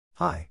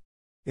Hi.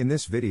 In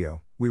this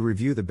video, we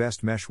review the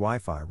best Mesh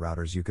Wi-Fi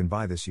routers you can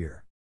buy this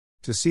year.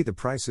 To see the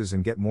prices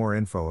and get more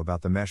info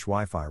about the Mesh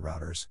Wi-Fi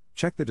routers,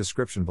 check the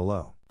description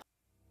below.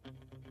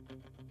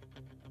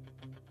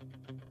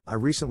 I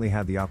recently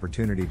had the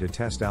opportunity to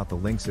test out the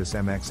Linksys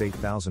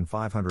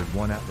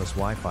MX8501 Atlas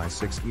Wi-Fi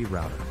 6E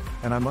router,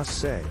 and I must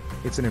say,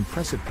 it's an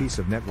impressive piece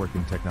of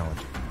networking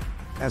technology.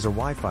 As a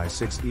Wi-Fi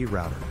 6E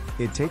router,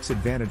 it takes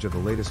advantage of the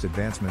latest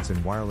advancements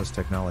in wireless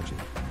technology,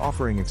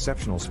 offering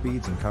exceptional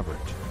speeds and coverage.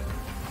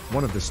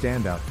 One of the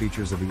standout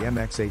features of the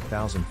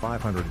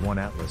MX8501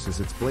 Atlas is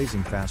its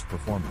blazing fast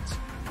performance.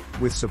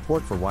 With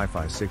support for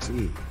Wi-Fi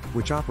 6E,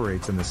 which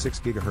operates in the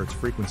 6 GHz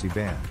frequency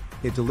band,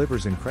 it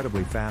delivers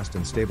incredibly fast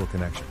and stable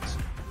connections.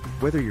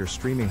 Whether you're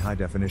streaming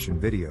high-definition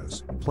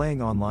videos,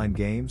 playing online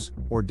games,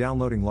 or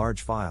downloading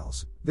large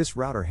files, this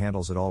router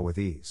handles it all with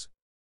ease.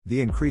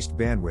 The increased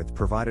bandwidth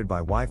provided by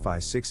Wi-Fi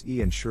 6E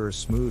ensures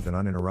smooth and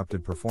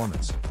uninterrupted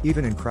performance,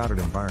 even in crowded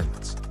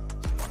environments.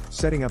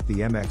 Setting up the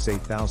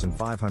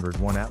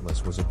MX8501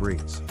 Atlas was a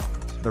breeze.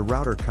 The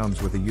router comes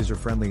with a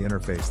user-friendly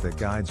interface that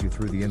guides you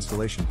through the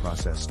installation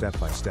process step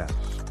by step.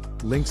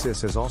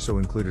 Linksys has also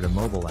included a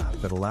mobile app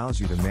that allows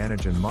you to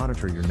manage and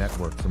monitor your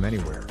network from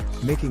anywhere,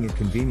 making it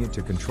convenient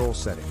to control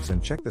settings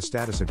and check the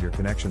status of your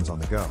connections on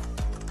the go.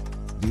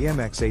 The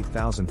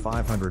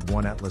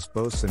MX8501 Atlas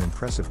boasts an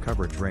impressive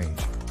coverage range,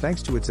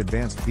 thanks to its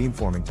advanced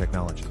beamforming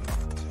technology.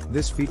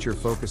 This feature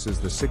focuses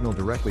the signal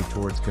directly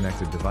towards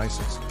connected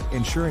devices,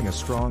 ensuring a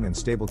strong and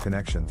stable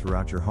connection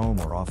throughout your home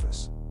or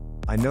office.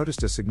 I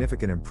noticed a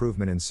significant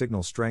improvement in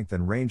signal strength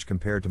and range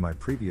compared to my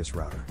previous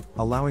router,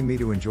 allowing me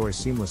to enjoy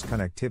seamless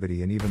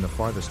connectivity in even the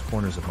farthest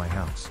corners of my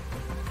house.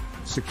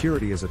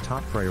 Security is a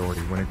top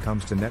priority when it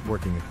comes to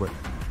networking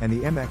equipment, and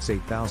the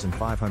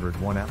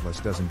MX8501 Atlas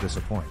doesn't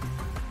disappoint.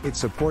 It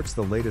supports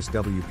the latest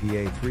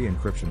WPA3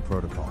 encryption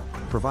protocol,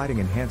 providing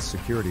enhanced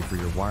security for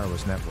your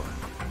wireless network.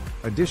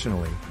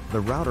 Additionally, the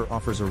router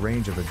offers a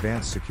range of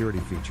advanced security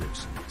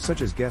features,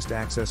 such as guest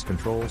access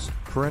controls,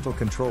 parental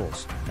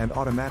controls, and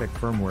automatic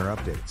firmware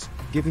updates,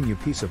 giving you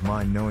peace of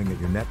mind knowing that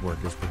your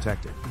network is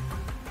protected.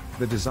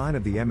 The design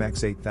of the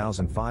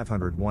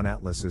MX8501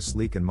 Atlas is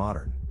sleek and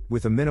modern,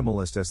 with a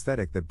minimalist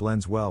aesthetic that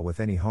blends well with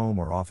any home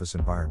or office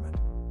environment.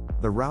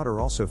 The router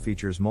also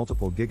features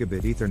multiple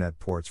gigabit Ethernet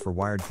ports for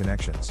wired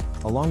connections,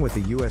 along with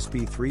a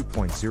USB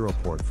 3.0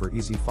 port for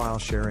easy file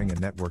sharing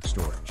and network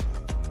storage.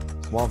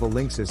 While the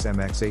Linksys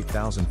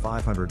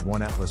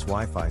MX8501 Atlas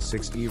Wi-Fi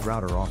 6E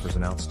router offers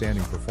an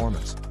outstanding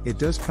performance, it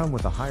does come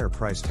with a higher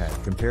price tag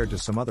compared to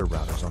some other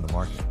routers on the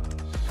market.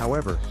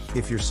 However,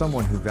 if you're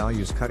someone who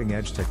values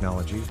cutting-edge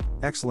technology,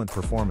 excellent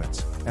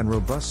performance, and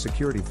robust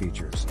security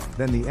features,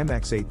 then the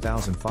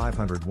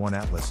MX8501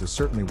 Atlas is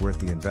certainly worth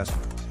the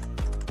investment.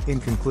 In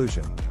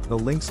conclusion, the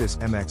Linksys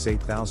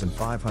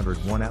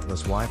MX8501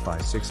 Atlas Wi-Fi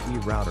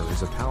 6E router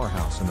is a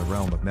powerhouse in the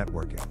realm of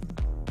networking.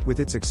 With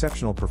its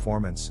exceptional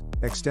performance,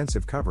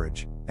 extensive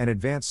coverage, and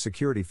advanced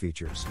security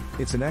features,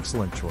 it's an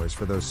excellent choice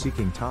for those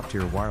seeking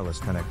top-tier wireless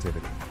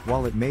connectivity.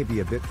 While it may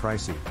be a bit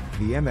pricey,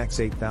 the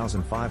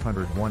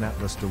MX8501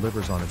 Atlas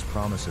delivers on its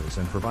promises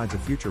and provides a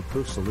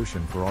future-proof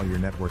solution for all your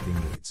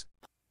networking needs.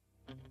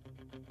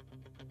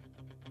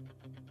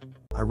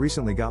 I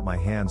recently got my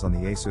hands on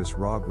the Asus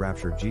ROG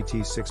Rapture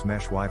GT6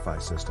 Mesh Wi-Fi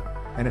system,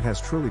 and it has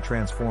truly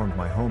transformed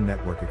my home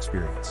network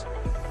experience.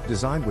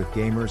 Designed with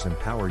gamers and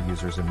power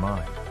users in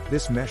mind,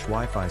 this Mesh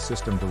Wi-Fi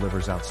system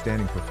delivers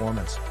outstanding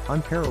performance,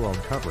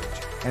 unparalleled coverage,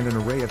 and an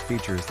array of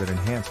features that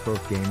enhance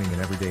both gaming and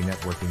everyday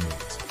networking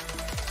needs.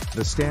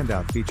 The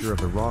standout feature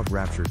of the ROG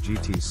Rapture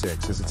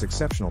GT6 is its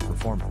exceptional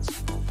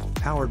performance.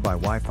 Powered by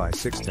Wi-Fi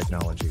 6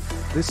 technology,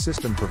 this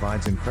system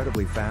provides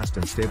incredibly fast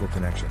and stable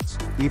connections,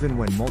 even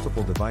when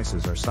multiple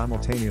devices are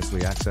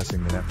simultaneously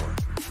accessing the network.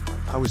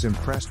 I was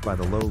impressed by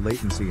the low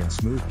latency and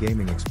smooth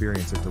gaming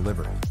experience it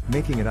delivered,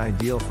 making it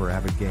ideal for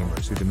avid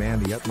gamers who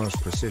demand the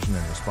utmost precision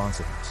and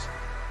responsiveness.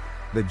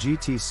 The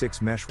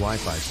GT6 Mesh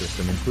Wi-Fi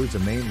system includes a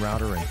main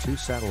router and 2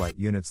 satellite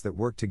units that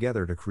work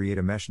together to create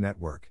a mesh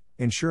network,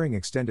 ensuring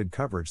extended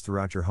coverage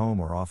throughout your home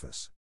or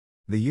office.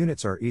 The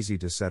units are easy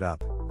to set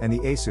up, and the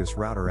Asus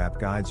Router app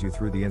guides you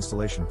through the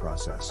installation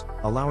process,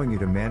 allowing you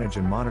to manage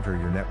and monitor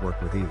your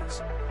network with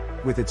ease.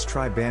 With its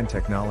tri-band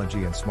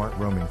technology and smart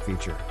roaming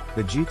feature,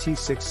 the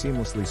GT6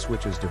 seamlessly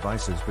switches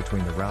devices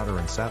between the router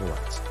and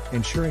satellites,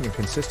 ensuring a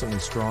consistently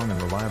strong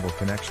and reliable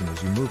connection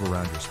as you move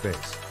around your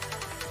space.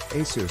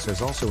 Asus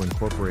has also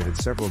incorporated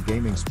several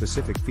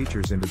gaming-specific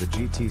features into the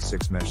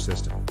GT6 Mesh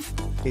system.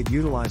 It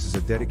utilizes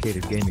a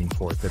dedicated gaming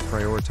port that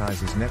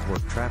prioritizes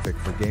network traffic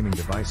for gaming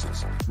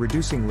devices,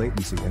 reducing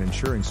latency and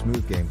ensuring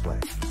smooth gameplay.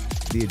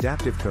 The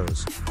adaptive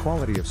COS,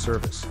 quality of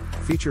service,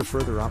 feature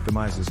further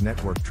optimizes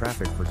network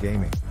traffic for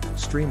gaming,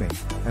 streaming,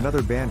 and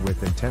other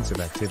bandwidth-intensive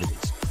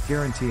activities,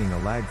 guaranteeing a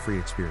lag-free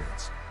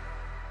experience.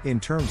 In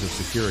terms of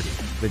security,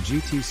 the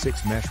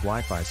GT6 Mesh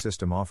Wi-Fi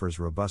system offers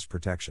robust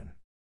protection.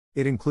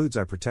 It includes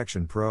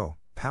iProtection Pro,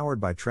 powered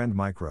by Trend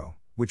Micro,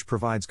 which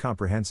provides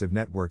comprehensive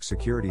network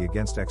security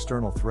against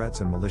external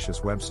threats and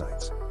malicious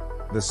websites.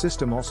 The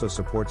system also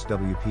supports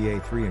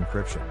WPA3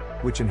 encryption,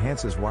 which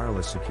enhances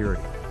wireless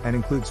security, and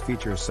includes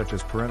features such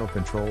as parental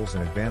controls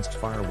and advanced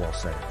firewall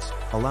settings,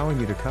 allowing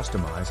you to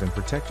customize and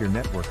protect your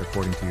network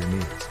according to your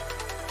needs.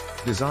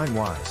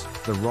 Design-wise,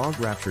 the ROG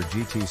Rapture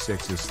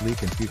GT6 is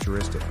sleek and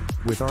futuristic,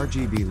 with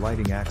RGB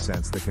lighting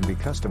accents that can be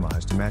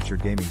customized to match your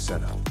gaming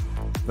setup.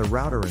 The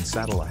router and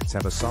satellites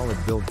have a solid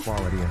build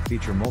quality and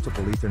feature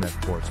multiple Ethernet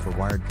ports for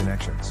wired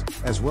connections,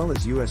 as well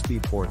as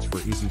USB ports for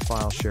easy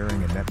file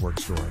sharing and network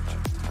storage.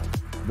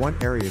 One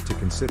area to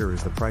consider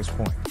is the price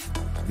point.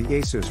 The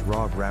Asus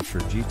ROG Rapture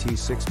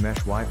GT6 Mesh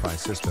Wi-Fi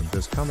system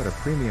does come at a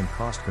premium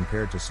cost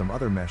compared to some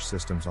other mesh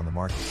systems on the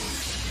market.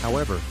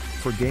 However,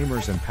 for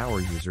gamers and power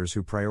users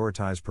who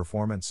prioritize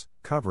performance,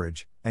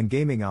 coverage, and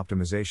gaming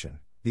optimization,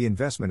 the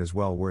investment is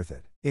well worth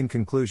it. In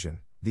conclusion,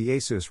 the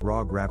Asus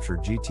ROG Rapture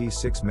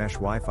GT6 Mesh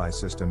Wi-Fi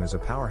system is a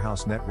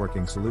powerhouse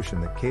networking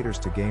solution that caters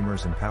to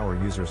gamers and power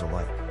users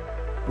alike.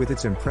 With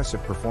its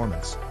impressive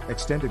performance,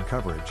 extended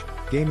coverage,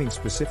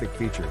 gaming-specific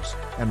features,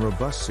 and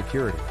robust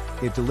security,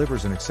 it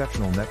delivers an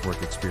exceptional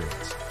network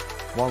experience.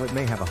 While it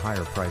may have a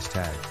higher price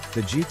tag,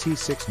 the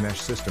GT6 Mesh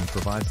system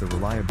provides the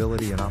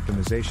reliability and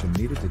optimization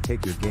needed to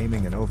take your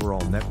gaming and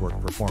overall network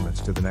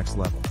performance to the next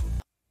level.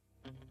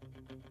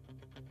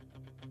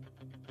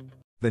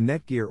 The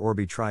Netgear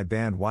Orbi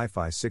Tri-Band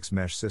Wi-Fi 6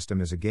 Mesh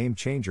system is a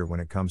game-changer when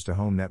it comes to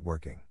home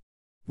networking.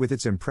 With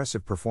its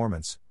impressive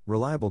performance,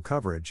 reliable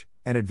coverage,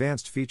 and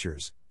advanced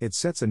features, it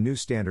sets a new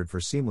standard for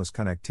seamless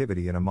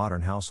connectivity in a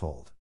modern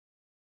household.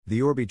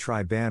 The Orbi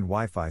Tri-Band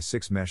Wi-Fi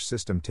 6 Mesh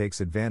system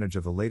takes advantage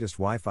of the latest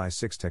Wi-Fi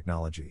 6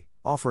 technology,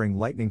 offering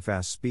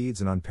lightning-fast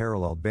speeds and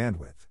unparalleled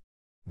bandwidth.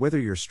 Whether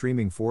you're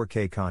streaming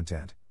 4K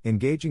content,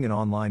 engaging in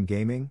online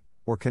gaming,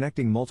 or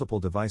connecting multiple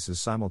devices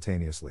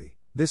simultaneously,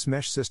 this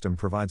mesh system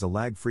provides a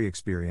lag-free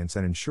experience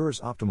and ensures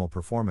optimal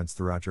performance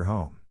throughout your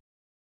home.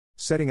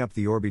 Setting up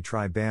the Orbi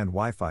Tri-Band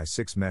Wi-Fi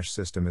 6 Mesh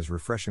system is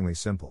refreshingly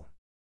simple.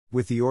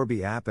 With the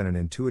Orbi app and an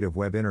intuitive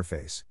web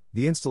interface,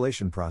 the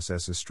installation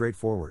process is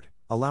straightforward,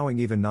 allowing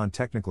even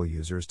non-technical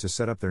users to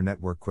set up their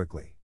network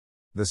quickly.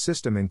 The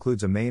system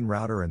includes a main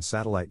router and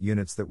satellite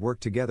units that work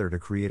together to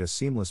create a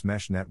seamless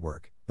mesh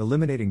network,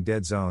 eliminating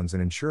dead zones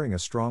and ensuring a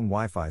strong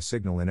Wi-Fi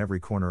signal in every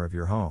corner of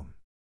your home.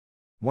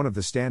 One of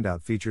the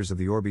standout features of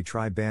the Orbi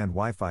Tri-Band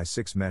Wi-Fi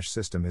 6 Mesh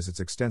system is its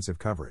extensive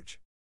coverage.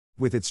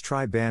 With its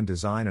tri-band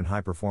design and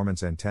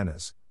high-performance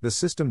antennas, the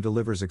system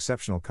delivers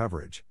exceptional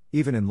coverage,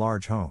 even in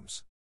large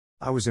homes.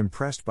 I was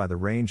impressed by the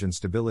range and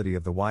stability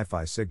of the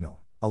Wi-Fi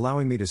signal,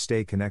 allowing me to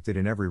stay connected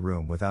in every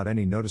room without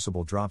any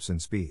noticeable drops in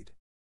speed.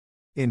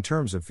 In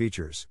terms of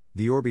features,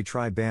 the Orbi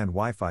Tri-Band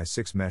Wi-Fi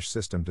 6 Mesh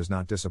system does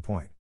not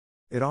disappoint.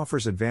 It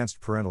offers advanced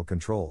parental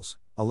controls,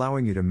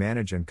 allowing you to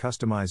manage and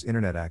customize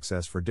internet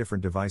access for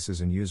different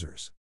devices and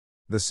users.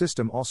 The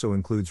system also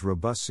includes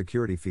robust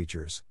security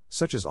features,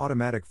 such as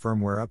automatic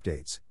firmware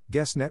updates,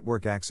 guest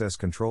network access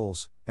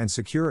controls, and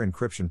secure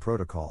encryption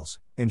protocols,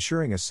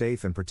 ensuring a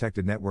safe and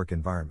protected network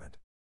environment.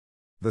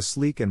 The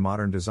sleek and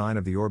modern design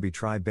of the Orbi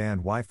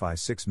Tri-Band Wi-Fi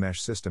 6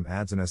 Mesh system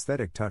adds an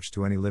aesthetic touch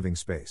to any living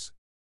space.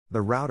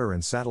 The router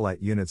and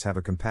satellite units have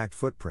a compact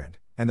footprint,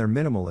 and their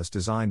minimalist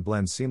design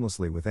blends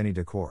seamlessly with any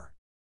decor.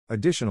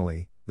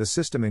 Additionally, the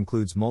system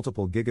includes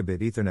multiple gigabit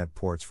Ethernet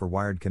ports for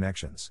wired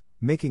connections,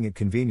 making it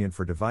convenient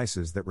for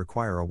devices that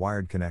require a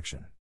wired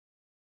connection.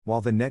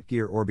 While the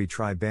Netgear Orbi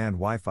Tri-Band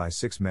Wi-Fi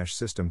 6 Mesh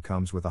system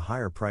comes with a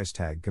higher price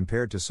tag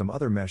compared to some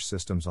other mesh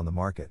systems on the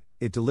market,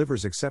 it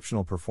delivers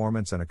exceptional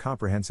performance and a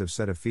comprehensive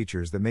set of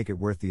features that make it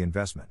worth the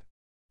investment.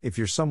 If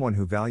you're someone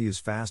who values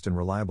fast and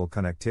reliable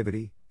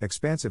connectivity,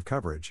 expansive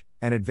coverage,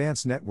 and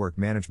advanced network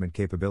management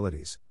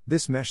capabilities,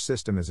 this mesh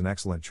system is an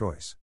excellent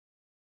choice.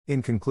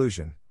 In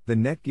conclusion, the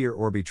Netgear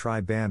Orbi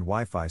Tri-Band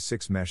Wi-Fi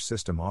 6 Mesh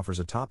system offers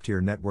a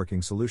top-tier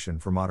networking solution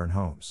for modern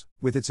homes.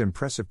 With its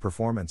impressive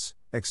performance,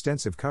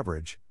 extensive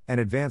coverage,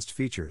 and advanced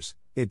features,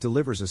 it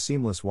delivers a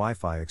seamless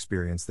Wi-Fi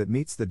experience that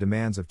meets the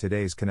demands of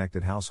today's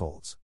connected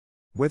households.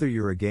 Whether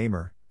you're a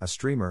gamer, a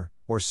streamer,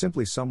 or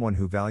simply someone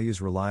who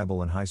values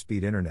reliable and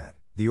high-speed internet,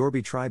 the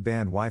Orbi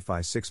Tri-Band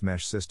Wi-Fi 6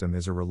 Mesh system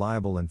is a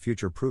reliable and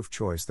future-proof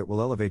choice that will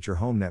elevate your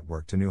home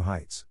network to new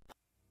heights.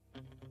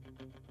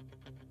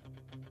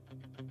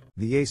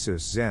 The Asus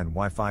Zen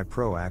Wi-Fi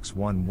Pro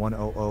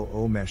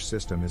AX11000 mesh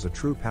system is a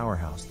true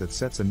powerhouse that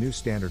sets a new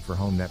standard for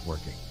home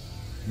networking.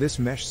 This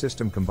mesh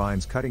system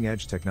combines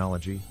cutting-edge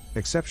technology,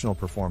 exceptional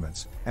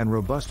performance, and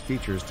robust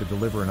features to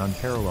deliver an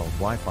unparalleled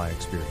Wi-Fi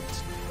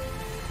experience.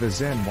 The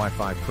Zen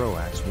Wi-Fi Pro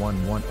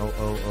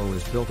AX11000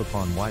 is built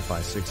upon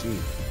Wi-Fi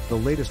 6E, the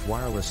latest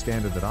wireless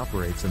standard that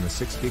operates in the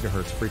 6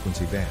 GHz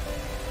frequency band.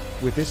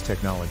 With this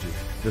technology,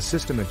 the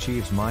system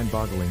achieves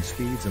mind-boggling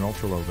speeds and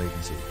ultra-low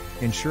latency,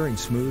 ensuring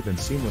smooth and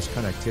seamless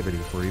connectivity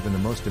for even the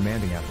most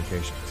demanding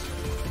applications.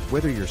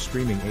 Whether you're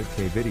streaming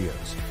 8K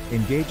videos,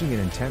 engaging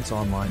in intense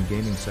online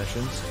gaming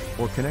sessions,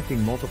 or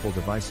connecting multiple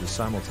devices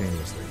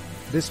simultaneously,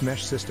 this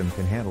mesh system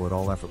can handle it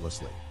all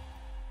effortlessly.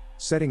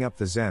 Setting up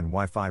the Zen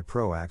Wi-Fi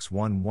Pro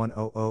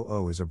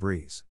AX11000 is a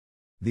breeze.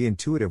 The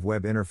intuitive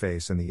web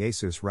interface and the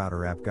ASUS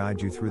router app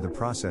guide you through the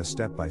process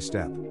step by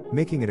step,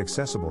 making it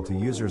accessible to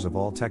users of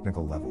all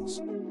technical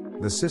levels.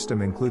 The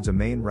system includes a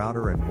main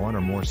router and one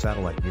or more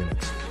satellite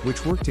units,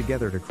 which work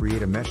together to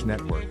create a mesh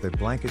network that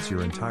blankets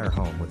your entire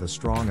home with a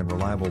strong and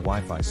reliable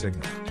Wi-Fi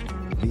signal.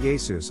 The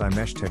ASUS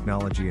iMesh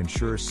technology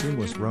ensures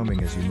seamless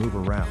roaming as you move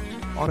around,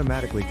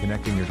 automatically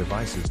connecting your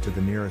devices to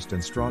the nearest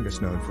and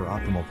strongest node for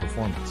optimal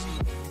performance.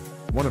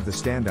 One of the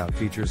standout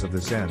features of the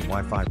Zen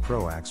Wi-Fi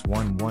Pro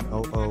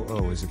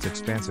AX11000 is its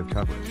expansive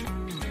coverage.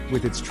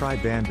 With its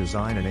tri-band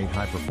design and 8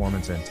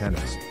 high-performance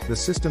antennas, the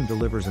system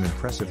delivers an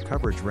impressive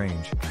coverage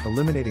range,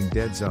 eliminating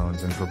dead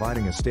zones and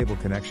providing a stable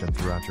connection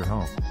throughout your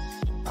home.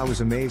 I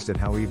was amazed at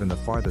how even the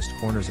farthest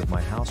corners of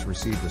my house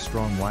received a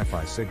strong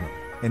Wi-Fi signal,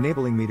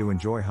 enabling me to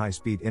enjoy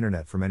high-speed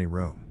internet from any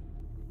room.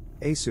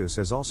 ASUS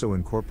has also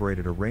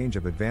incorporated a range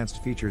of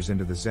advanced features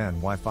into the Zen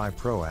Wi-Fi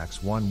Pro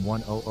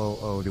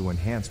AX11000 to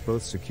enhance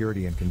both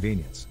security and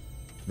convenience.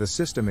 The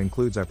system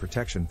includes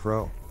iProtection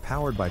Pro,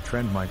 powered by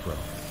Trend Micro,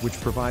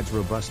 which provides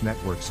robust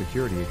network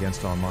security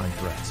against online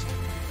threats.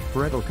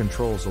 Parental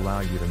controls allow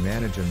you to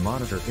manage and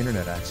monitor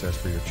internet access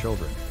for your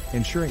children,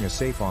 ensuring a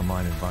safe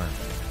online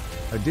environment.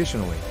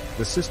 Additionally,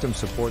 the system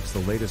supports the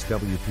latest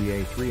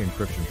WPA3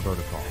 encryption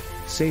protocol,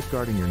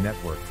 safeguarding your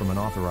network from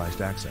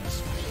unauthorized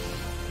access.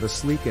 The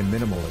sleek and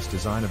minimalist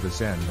design of the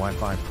Zen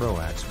Wi-Fi Pro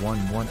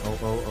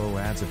AX11000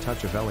 adds a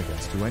touch of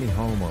elegance to any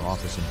home or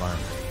office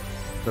environment.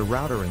 The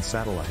router and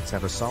satellites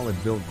have a solid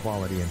build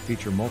quality and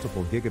feature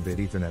multiple gigabit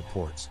Ethernet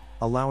ports,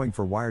 allowing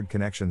for wired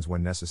connections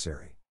when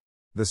necessary.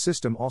 The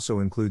system also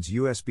includes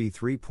USB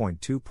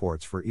 3.2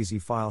 ports for easy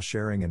file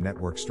sharing and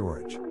network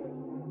storage.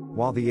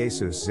 While the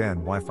ASUS Zen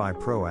Wi-Fi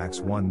Pro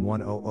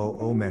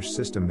AX11000 mesh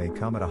system may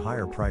come at a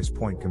higher price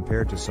point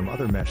compared to some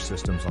other mesh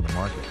systems on the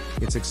market,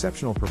 its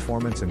exceptional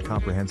performance and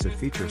comprehensive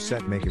feature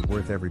set make it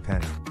worth every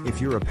penny.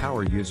 If you're a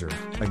power user,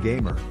 a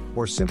gamer,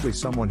 or simply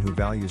someone who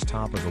values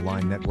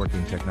top-of-the-line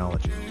networking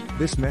technology,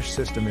 this mesh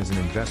system is an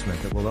investment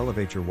that will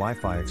elevate your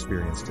Wi-Fi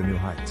experience to new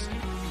heights.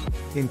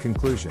 In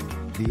conclusion,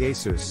 the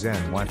ASUS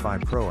Zen Wi-Fi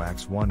Pro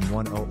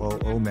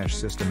AX11000 mesh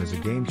system is a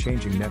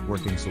game-changing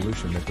networking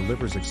solution that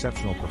delivers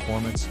exceptional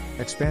performance,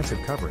 expansive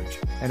coverage,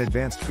 and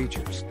advanced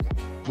features.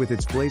 With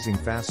its blazing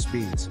fast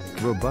speeds,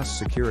 robust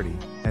security,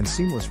 and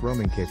seamless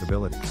roaming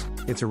capabilities,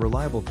 it's a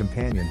reliable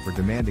companion for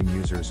demanding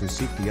users who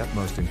seek the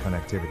utmost in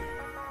connectivity.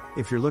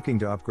 If you're looking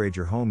to upgrade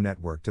your home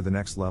network to the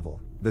next level,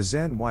 the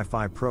Zen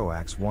Wi-Fi Pro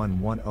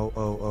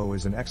AX11000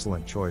 is an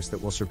excellent choice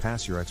that will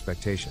surpass your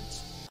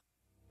expectations.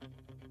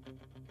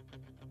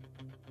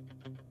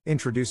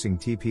 Introducing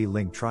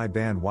TP-Link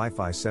Tri-Band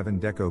Wi-Fi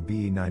 7 Deco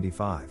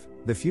BE95,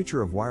 the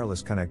future of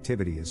wireless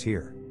connectivity is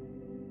here.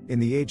 In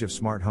the age of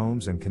smart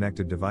homes and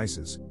connected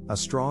devices, a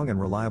strong and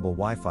reliable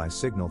Wi-Fi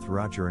signal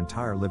throughout your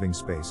entire living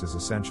space is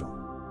essential.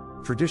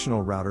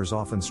 Traditional routers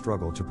often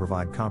struggle to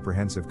provide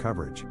comprehensive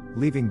coverage,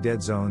 leaving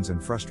dead zones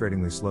and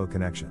frustratingly slow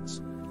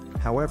connections.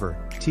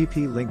 However,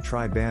 TP-Link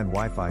Tri-Band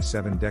Wi-Fi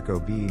 7 Deco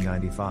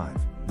BE95,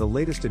 the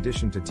latest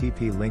addition to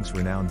TP-Link's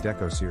renowned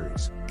Deco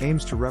series,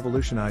 aims to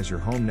revolutionize your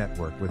home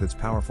network with its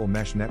powerful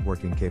mesh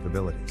networking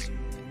capabilities.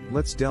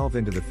 Let's delve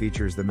into the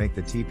features that make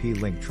the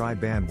TP-Link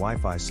Tri-Band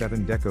Wi-Fi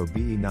 7 Deco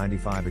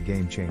BE95 a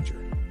game changer.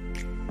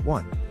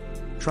 1.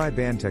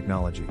 Tri-Band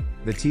technology.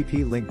 The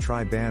TP-Link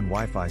Tri-Band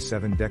Wi-Fi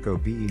 7 Deco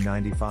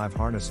BE95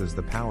 harnesses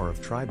the power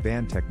of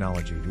Tri-Band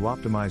technology to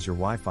optimize your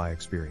Wi-Fi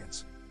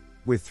experience.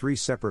 With 3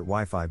 separate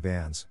Wi-Fi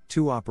bands,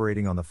 2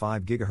 operating on the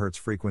 5 GHz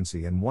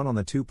frequency and 1 on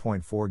the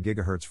 2.4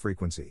 GHz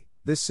frequency,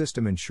 this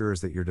system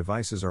ensures that your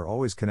devices are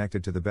always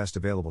connected to the best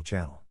available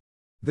channel.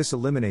 This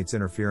eliminates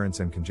interference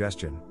and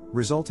congestion,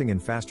 resulting in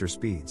faster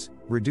speeds,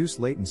 reduced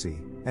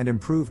latency, and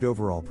improved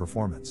overall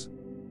performance.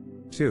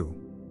 2.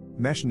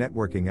 Mesh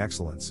networking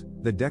excellence.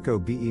 The Deco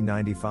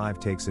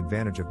BE95 takes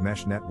advantage of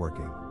mesh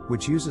networking,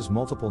 which uses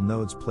multiple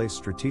nodes placed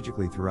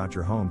strategically throughout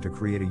your home to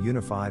create a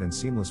unified and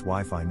seamless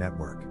Wi-Fi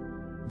network.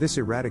 This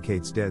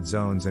eradicates dead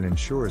zones and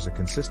ensures a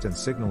consistent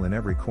signal in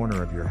every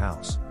corner of your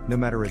house, no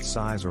matter its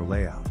size or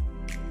layout.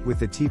 With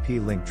the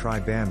TP-Link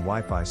Tri-Band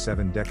Wi-Fi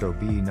 7 Deco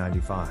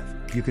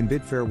BE95, you can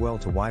bid farewell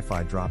to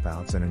Wi-Fi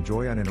dropouts and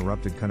enjoy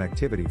uninterrupted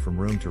connectivity from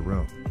room to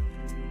room.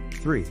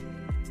 3.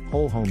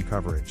 Whole home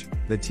coverage.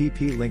 The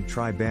TP-Link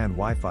Tri-Band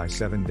Wi-Fi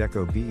 7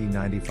 Deco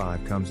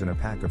BE95 comes in a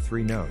pack of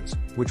 3 nodes,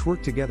 which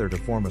work together to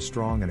form a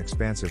strong and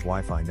expansive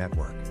Wi-Fi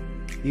network.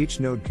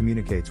 Each node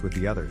communicates with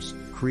the others,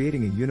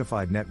 creating a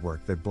unified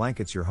network that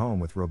blankets your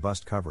home with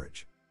robust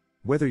coverage.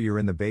 Whether you're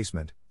in the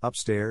basement,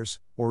 upstairs,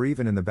 or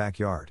even in the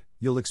backyard,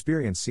 you'll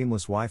experience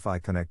seamless Wi-Fi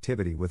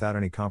connectivity without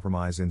any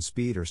compromise in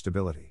speed or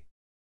stability.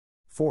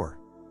 4.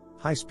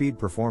 High-speed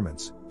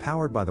performance.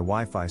 Powered by the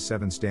Wi-Fi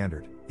 7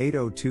 standard,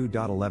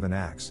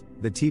 802.11ax,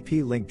 the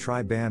TP-Link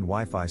Tri-Band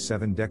Wi-Fi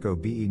 7 Deco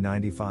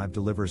BE95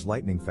 delivers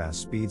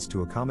lightning-fast speeds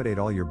to accommodate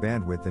all your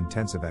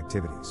bandwidth-intensive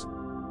activities.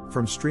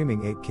 From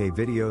streaming 8K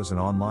videos and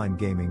online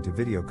gaming to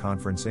video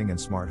conferencing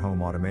and smart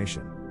home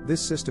automation,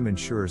 this system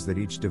ensures that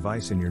each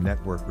device in your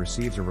network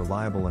receives a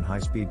reliable and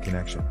high-speed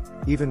connection,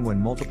 even when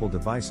multiple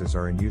devices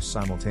are in use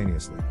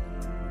simultaneously.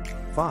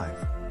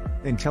 5.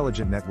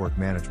 Intelligent network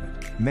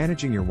management.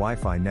 Managing your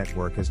Wi-Fi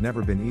network has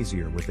never been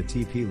easier with the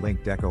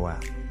TP-Link Deco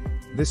app.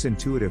 This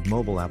intuitive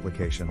mobile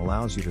application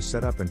allows you to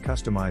set up and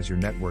customize your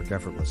network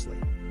effortlessly.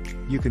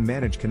 You can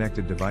manage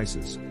connected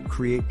devices,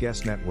 create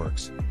guest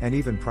networks, and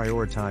even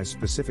prioritize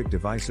specific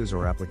devices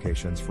or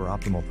applications for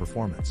optimal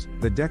performance.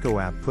 The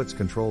Deco app puts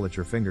control at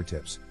your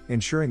fingertips,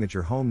 ensuring that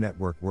your home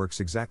network works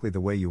exactly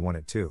the way you want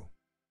it to.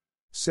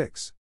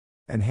 6.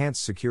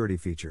 Enhanced security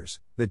features.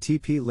 The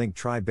TP-Link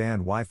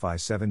Tri-Band Wi-Fi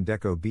 7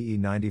 Deco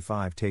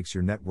BE95 takes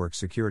your network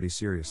security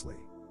seriously.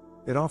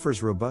 It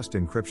offers robust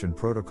encryption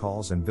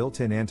protocols and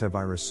built-in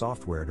antivirus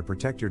software to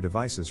protect your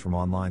devices from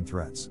online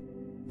threats.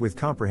 With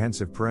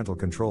comprehensive parental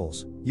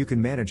controls, you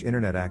can manage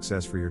internet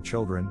access for your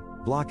children,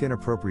 block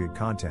inappropriate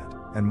content,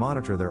 and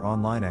monitor their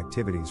online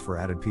activities for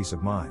added peace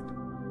of mind.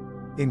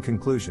 In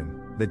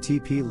conclusion, the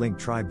TP-Link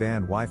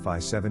Tri-Band Wi-Fi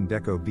 7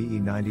 Deco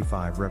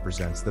BE95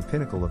 represents the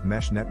pinnacle of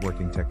mesh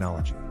networking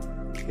technology.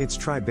 Its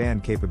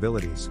tri-band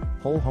capabilities,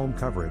 whole home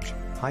coverage,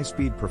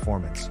 high-speed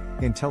performance,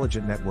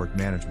 intelligent network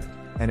management,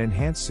 and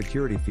enhanced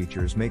security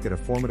features make it a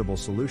formidable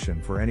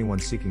solution for anyone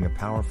seeking a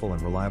powerful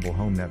and reliable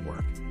home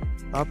network.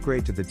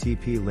 Upgrade to the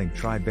TP-Link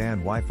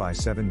Tri-Band Wi-Fi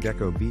 7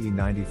 Deco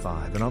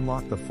BE95 and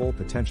unlock the full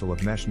potential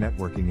of mesh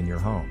networking in your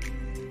home.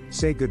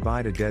 Say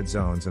goodbye to dead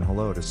zones and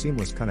hello to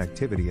seamless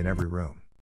connectivity in every room.